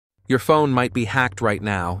Your phone might be hacked right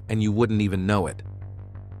now and you wouldn't even know it.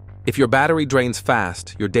 If your battery drains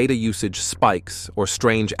fast, your data usage spikes, or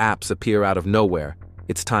strange apps appear out of nowhere,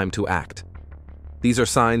 it's time to act. These are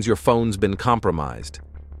signs your phone's been compromised.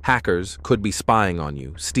 Hackers could be spying on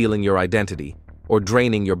you, stealing your identity, or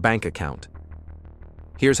draining your bank account.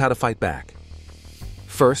 Here's how to fight back.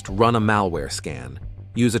 First, run a malware scan.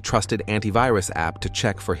 Use a trusted antivirus app to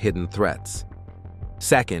check for hidden threats.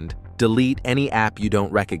 Second, delete any app you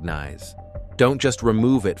don't recognize. Don't just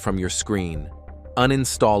remove it from your screen.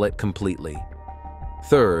 Uninstall it completely.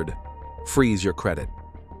 Third, freeze your credit.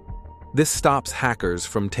 This stops hackers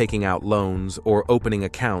from taking out loans or opening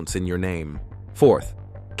accounts in your name. Fourth,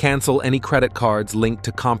 cancel any credit cards linked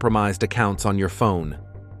to compromised accounts on your phone.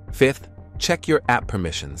 Fifth, check your app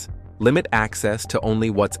permissions. Limit access to only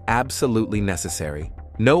what's absolutely necessary.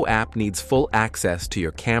 No app needs full access to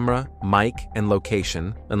your camera, mic, and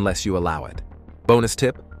location unless you allow it. Bonus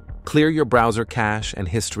tip: clear your browser cache and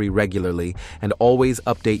history regularly and always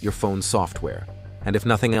update your phone's software. And if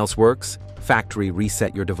nothing else works, factory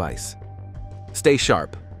reset your device. Stay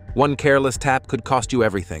sharp. One careless tap could cost you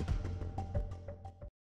everything.